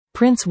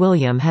Prince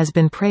William has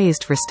been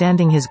praised for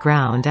standing his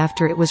ground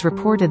after it was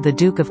reported the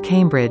Duke of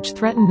Cambridge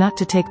threatened not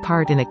to take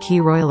part in a key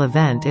royal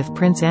event if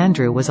Prince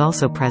Andrew was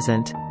also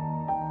present.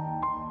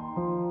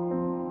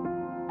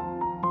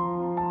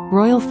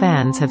 Royal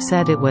fans have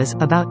said it was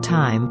about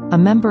time a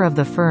member of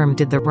the firm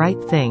did the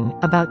right thing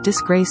about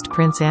disgraced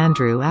Prince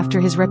Andrew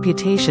after his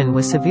reputation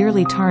was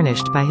severely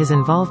tarnished by his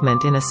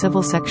involvement in a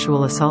civil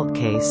sexual assault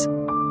case.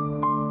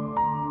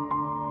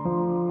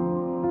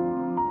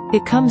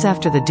 It comes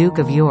after the Duke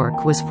of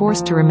York was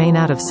forced to remain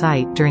out of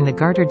sight during the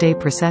Garter Day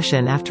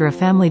procession after a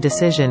family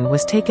decision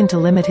was taken to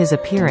limit his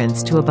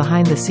appearance to a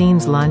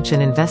behind-the-scenes lunch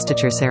and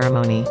investiture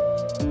ceremony.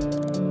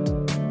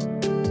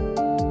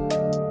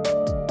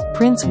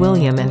 Prince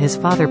William and his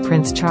father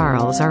Prince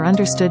Charles are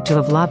understood to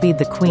have lobbied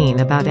the Queen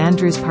about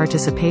Andrew's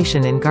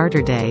participation in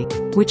Garter Day,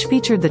 which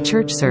featured the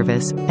church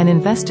service, an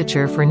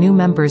investiture for new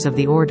members of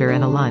the order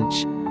and a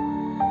lunch.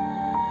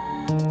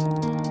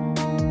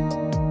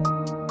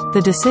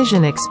 The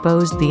decision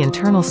exposed the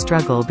internal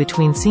struggle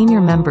between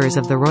senior members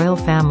of the royal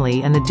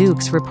family and the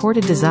Duke's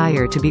reported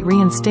desire to be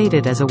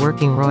reinstated as a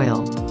working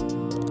royal.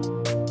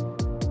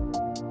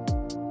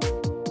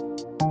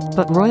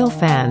 But royal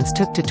fans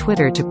took to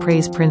Twitter to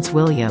praise Prince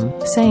William,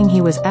 saying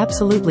he was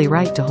absolutely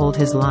right to hold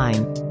his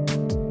line.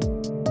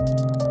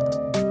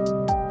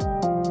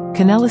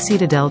 Canella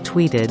Citadel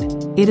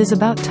tweeted, "It is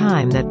about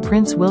time that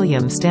Prince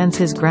William stands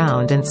his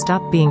ground and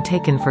stop being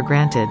taken for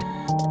granted.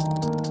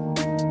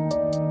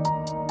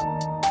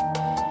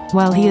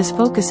 While he is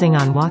focusing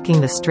on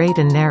walking the straight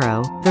and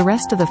narrow, the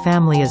rest of the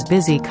family is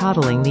busy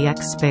coddling the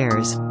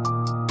ex-spares.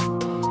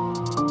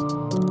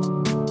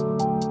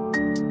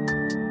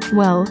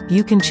 Well,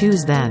 you can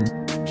choose then.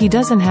 He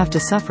doesn't have to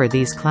suffer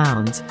these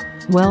clowns.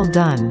 Well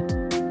done."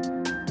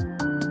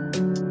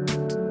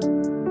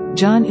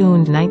 John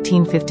Ound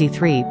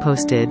 1953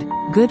 posted,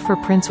 "Good for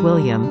Prince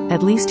William,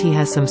 at least he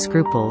has some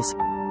scruples.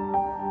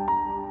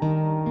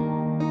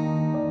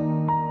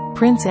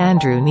 Prince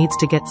Andrew needs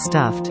to get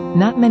stuffed,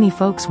 not many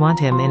folks want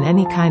him in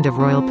any kind of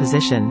royal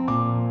position."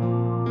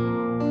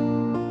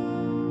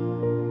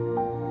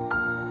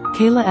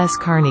 Kayla S.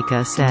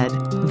 Karnika said,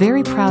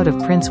 "Very proud of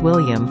Prince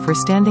William for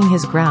standing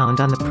his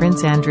ground on the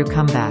Prince Andrew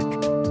comeback."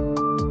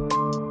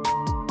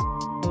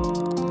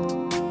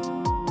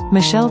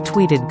 Michelle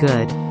tweeted,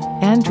 "Good.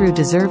 Andrew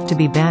deserved to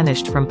be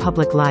banished from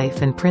public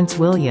life and Prince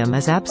William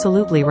is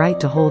absolutely right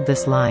to hold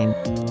this line."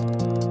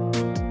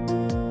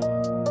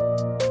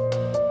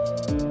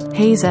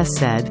 Hayes S.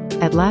 said,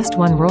 "At last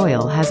one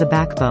royal has a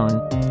backbone."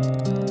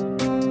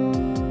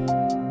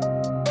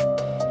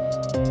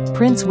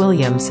 Prince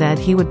William said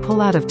he would pull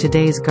out of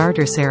today's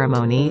Garter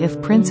ceremony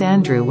if Prince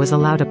Andrew was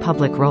allowed a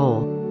public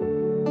role.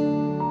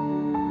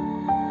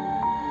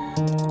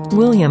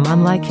 William,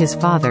 unlike his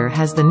father,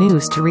 has the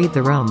nous to read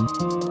the room.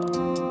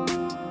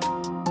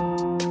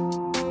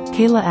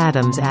 Kayla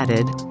Adams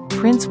added,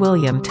 "Prince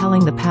William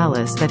telling the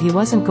palace that he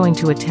wasn't going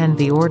to attend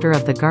the Order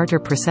of the Garter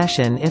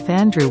procession if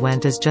Andrew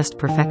went is just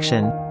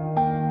perfection.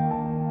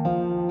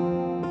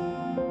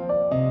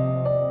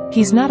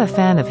 He's not a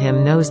fan of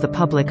him, knows the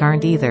public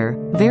aren't either.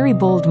 Very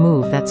bold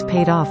move that's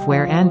paid off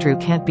where Andrew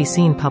can't be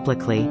seen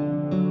publicly.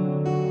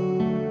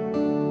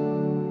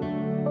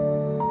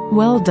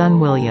 Well done,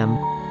 William."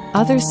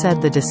 Others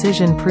said the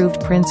decision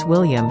proved Prince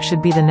William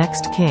should be the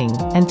next king,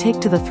 and take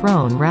to the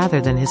throne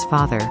rather than his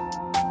father.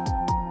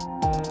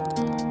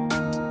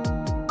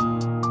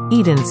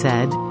 Eden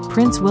said,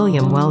 "Prince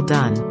William, well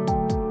done.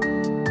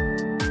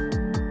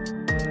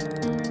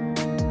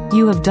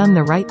 You have done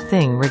the right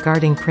thing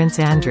regarding Prince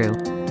Andrew.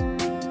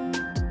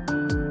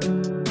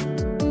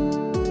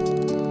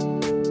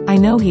 I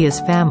know he is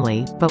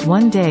family, but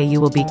one day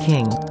you will be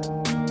king.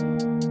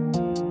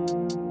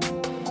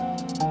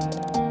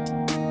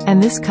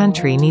 And this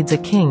country needs a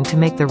king to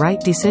make the right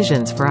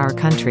decisions for our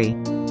country.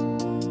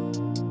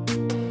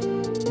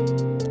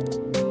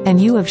 And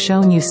you have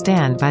shown you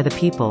stand by the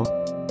people.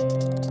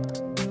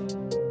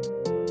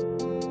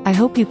 I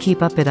hope you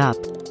keep it up."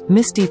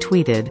 Misty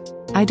tweeted,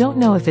 "I don't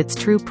know if it's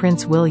true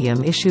Prince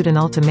William issued an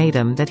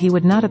ultimatum that he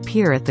would not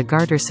appear at the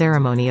Garter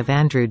ceremony if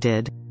Andrew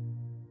did.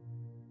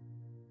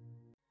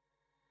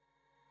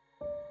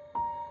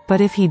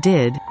 But if he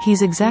did,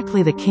 he's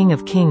exactly the king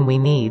of king we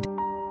need.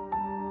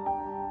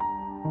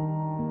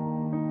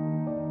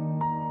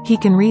 He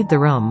can read the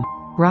room."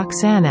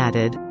 Roxanne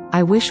added,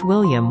 "I wish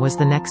William was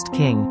the next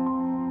king.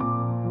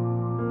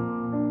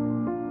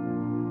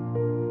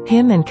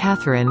 Him and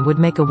Catherine would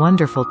make a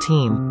wonderful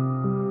team."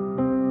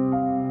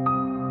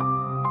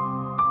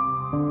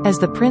 As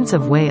the Prince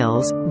of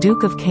Wales,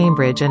 Duke of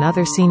Cambridge and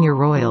other senior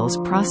royals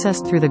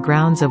processed through the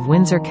grounds of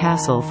Windsor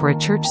Castle for a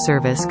church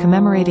service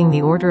commemorating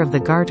the Order of the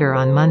Garter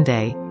on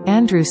Monday,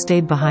 Andrew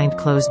stayed behind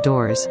closed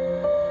doors.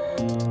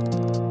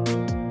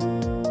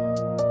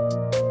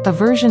 A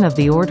version of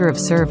the order of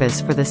service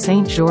for the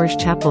St. George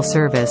Chapel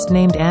service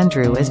named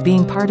Andrew as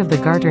being part of the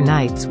Garter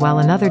Nights, while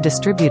another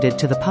distributed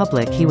to the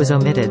public he was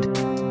omitted.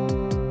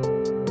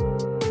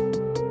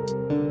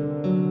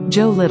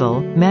 Joe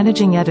Little,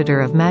 managing editor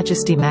of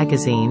Majesty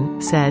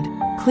magazine, said,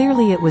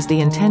 Clearly it was the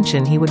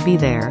intention he would be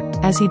there,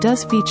 as he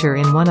does feature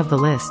in one of the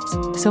lists,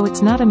 so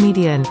it's not a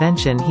media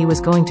invention he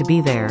was going to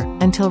be there.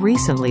 Until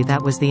recently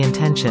that was the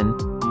intention.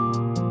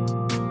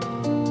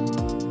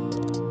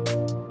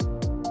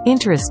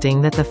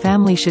 Interesting that the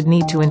family should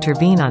need to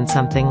intervene on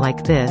something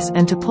like this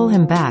and to pull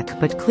him back,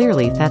 but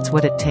clearly that's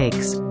what it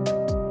takes.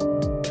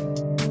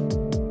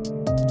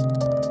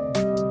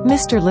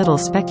 Mr. Little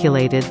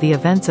speculated the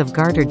events of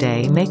Garter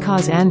Day may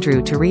cause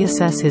Andrew to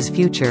reassess his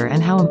future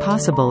and how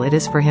impossible it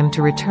is for him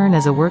to return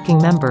as a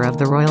working member of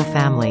the royal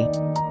family.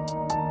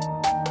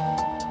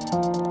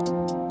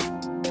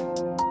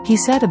 He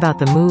said about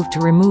the move to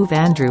remove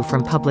Andrew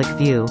from public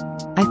view,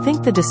 "I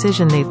think the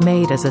decision they've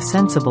made is a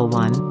sensible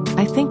one.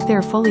 I think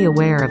they're fully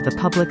aware of the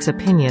public's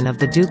opinion of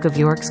the Duke of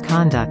York's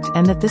conduct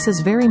and that this is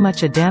very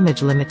much a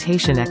damage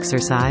limitation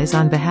exercise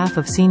on behalf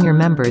of senior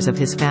members of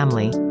his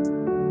family."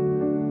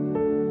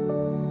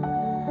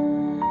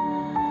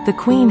 The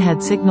Queen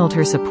had signalled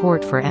her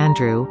support for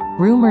Andrew,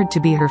 rumoured to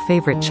be her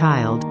favourite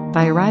child,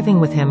 by arriving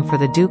with him for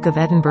the Duke of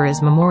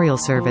Edinburgh's memorial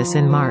service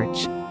in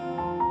March.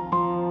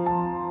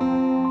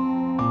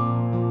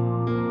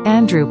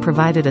 Andrew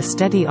provided a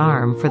steady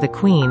arm for the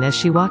Queen as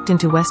she walked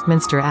into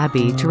Westminster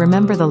Abbey to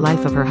remember the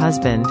life of her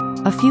husband,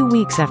 a few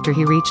weeks after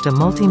he reached a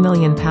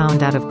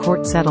multi-million-pound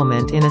out-of-court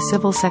settlement in a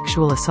civil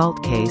sexual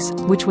assault case,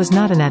 which was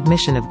not an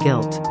admission of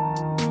guilt.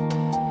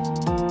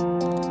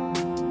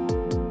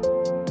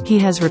 He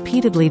has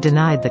repeatedly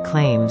denied the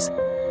claims.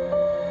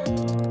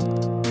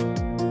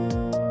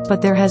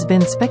 But there has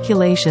been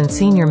speculation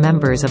senior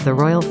members of the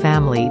royal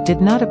family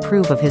did not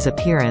approve of his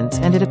appearance,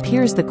 and it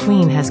appears the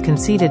Queen has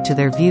conceded to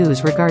their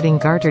views regarding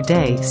Garter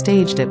Day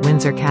staged at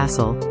Windsor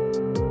Castle.